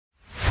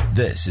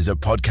This is a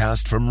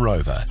podcast from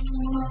Rover. Murphy,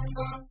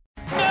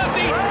 a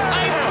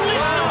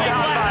blistering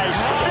lap.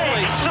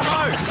 Holy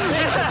smokes.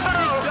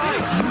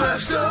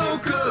 Murph's so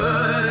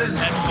good.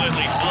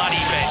 Absolutely bloody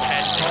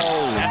fantastic.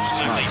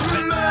 Absolutely.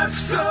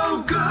 Murph's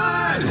so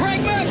good.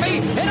 Greg Murphy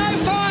in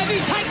 05, he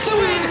takes the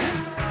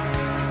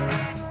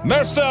win.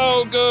 Murph's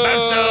so good.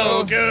 Murph's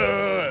so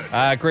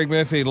good. Greg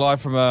Murphy, live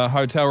from a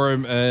hotel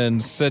room in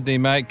Sydney,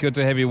 mate. Good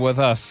to have you with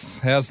us.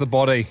 How's the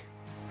body?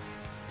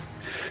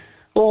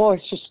 Oh,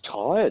 it's just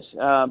tired.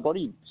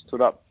 Body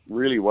stood up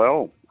really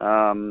well.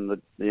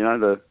 The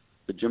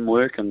gym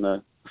work and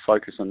the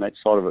focus on that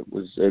side of it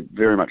was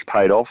very much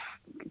paid off.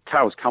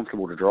 Car was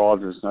comfortable to drive.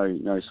 There was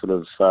no sort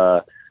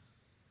of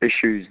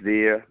issues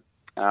there.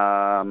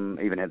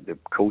 Even had the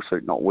cool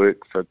suit not work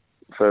for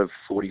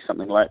 40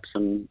 something laps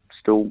and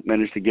still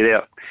managed to get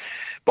out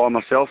by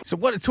myself. So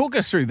talk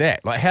us through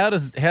that. Like how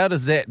does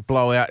that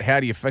blow out? How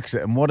do you fix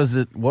it? And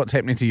what's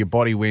happening to your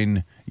body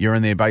when you're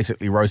in there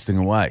basically roasting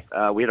away?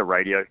 We had a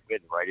radio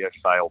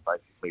fail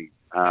basically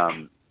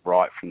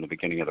right from the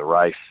beginning of the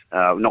race.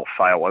 Not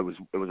fail.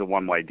 It was a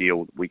one-way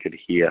deal. We could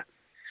hear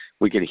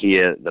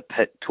the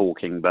pit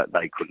talking, but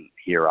they couldn't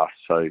hear us.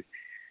 So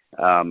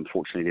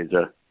fortunately, there's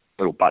a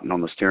little button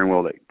on the steering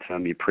wheel that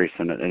you press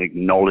and it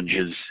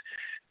acknowledges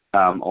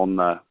on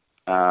the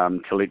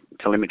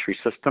telemetry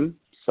system.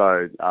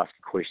 So ask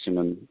a question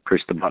and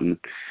press the button.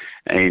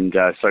 And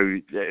so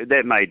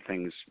that made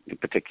things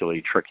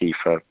particularly tricky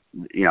for,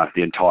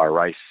 the entire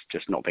race,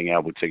 just not being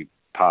able to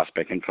pass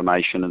back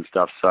information and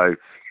stuff. So,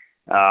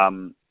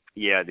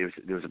 there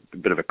was a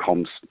bit of a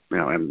comms,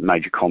 a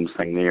major comms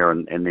thing there.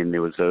 And then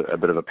there was a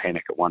bit of a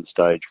panic at one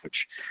stage,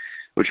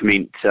 which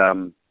meant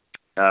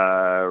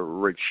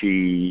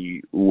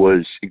Richie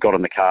got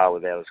in the car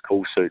without his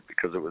cool suit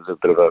because it was a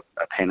bit of a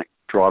panic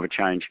driver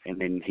change. And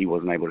then he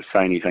wasn't able to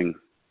say anything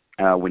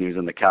when he was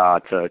in the car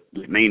to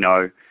let me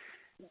know,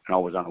 and I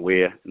was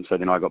unaware. And so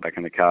then I got back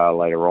in the car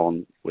later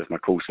on with my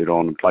cool suit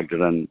on and plugged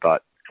it in,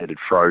 but it had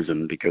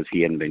frozen because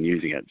he hadn't been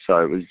using it. So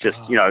it was just,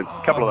 a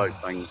couple of those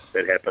things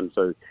that happened.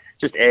 So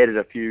just added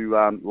a few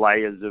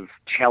layers of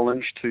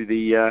challenge to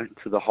the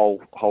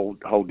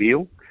whole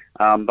deal.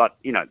 But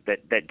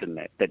that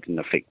didn't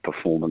affect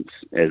performance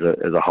as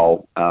a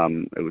whole.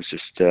 It was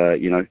just there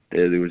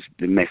was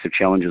massive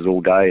challenges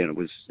all day, and it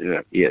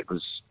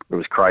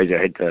was crazy.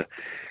 I had to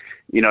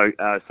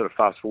sort of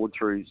fast forward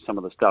through some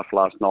of the stuff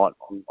last night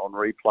on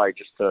replay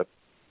just to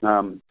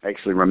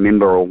actually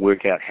remember or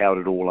work out how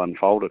it all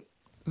unfolded.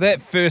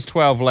 That first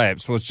 12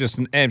 laps was just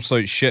an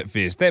absolute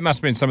shitfest. That must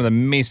have been some of the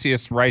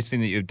messiest racing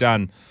that you've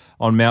done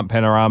on Mount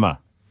Panorama.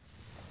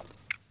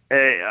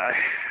 I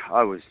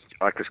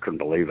just couldn't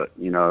believe it.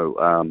 We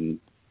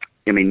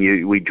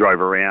drove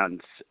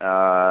around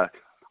on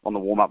the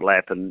warm-up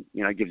lap, and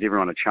gives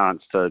everyone a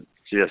chance to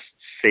just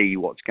see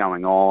what's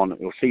going on.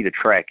 We'll see the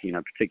track,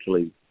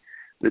 particularly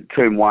the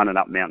turn one and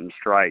up Mountain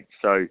Straight.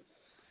 So,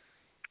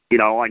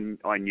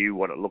 I knew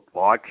what it looked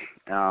like,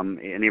 and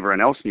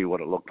everyone else knew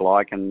what it looked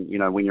like. And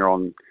when you're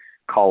on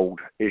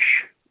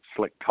cold-ish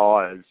slick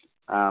tyres,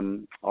 I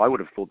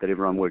would have thought that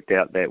everyone worked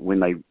out that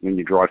when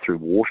you drive through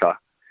water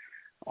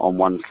on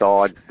one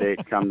side,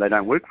 that they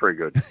don't work very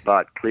good.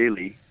 But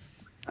clearly,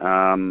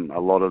 a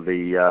lot of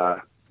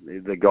the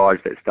guys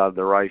that started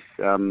the race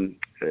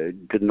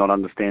did not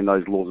understand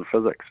those laws of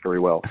physics very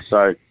well.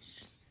 So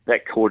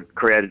that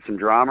created some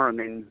drama, and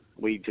then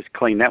we just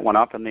cleaned that one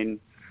up, and then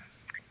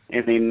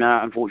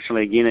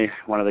unfortunately again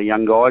one of the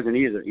young guys, and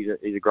he's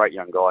a great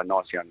young guy,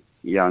 nice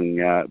young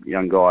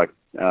guy.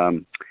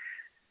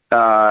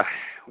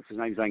 What's his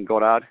name? Zane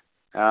Goddard.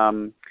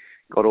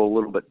 Got a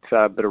little bit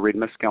of red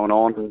mist going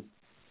on,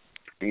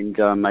 and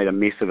made a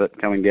mess of it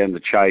going down the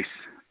chase,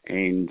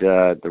 and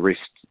the rest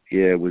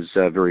was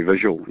very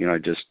visual.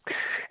 Just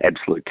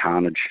absolute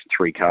carnage.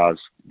 3 cars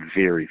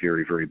very,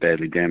 very, very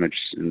badly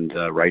damaged, and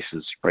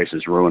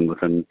races ruined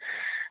within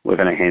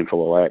a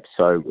handful of laps.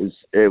 So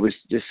it was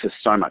just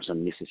so much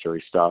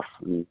unnecessary stuff,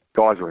 and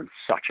guys were in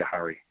such a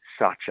hurry.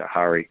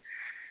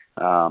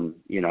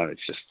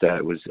 It's just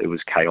it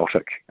was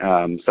chaotic.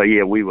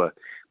 We were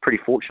pretty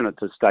fortunate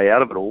to stay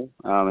out of it all,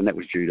 and that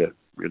was due to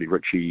really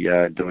Richie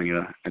doing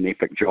an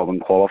epic job in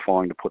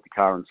qualifying to put the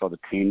car inside the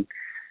 10.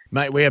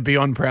 Mate, we are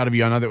beyond proud of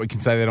you. I know that we can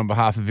say that on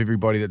behalf of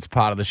everybody that's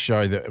part of the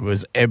show, that it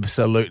was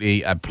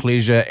absolutely a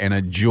pleasure and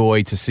a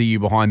joy to see you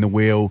behind the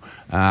wheel,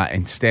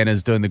 and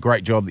Stanners doing the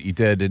great job that you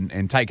did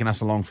and taking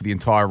us along for the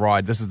entire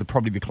ride. This is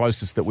probably the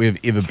closest that we've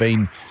ever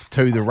been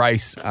to the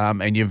race,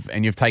 and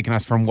you've taken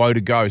us from woe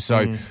to go.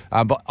 So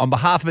but on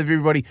behalf of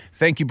everybody,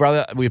 thank you,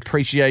 brother. We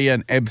appreciate you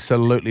and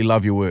absolutely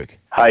love your work.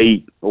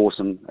 Hey,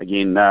 awesome.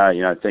 Again,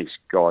 thanks,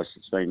 guys.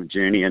 It's been a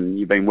journey, and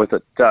you've been with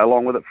it,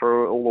 along with it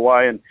for all the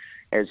way, and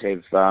as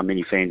have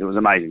many fans. It was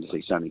amazing to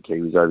see so many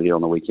Kiwis over there on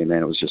the weekend,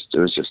 man. It was just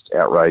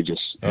outrageous.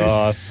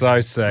 Oh,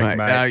 so sick,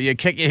 mate.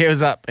 Kick your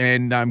heels up,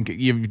 and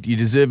you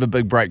deserve a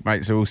big break,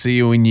 mate. So we'll see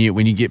you when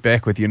you get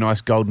back with your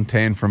nice golden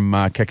tan from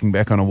kicking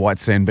back on a white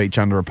sand beach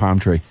under a palm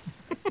tree.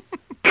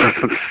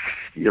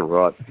 You're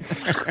right.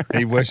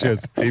 He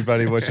wishes. He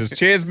bloody wishes.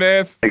 Cheers,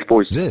 Murph. Thanks,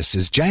 boys. This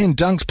is Jay and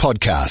Dunk's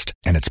podcast,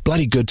 and it's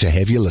bloody good to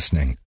have you listening.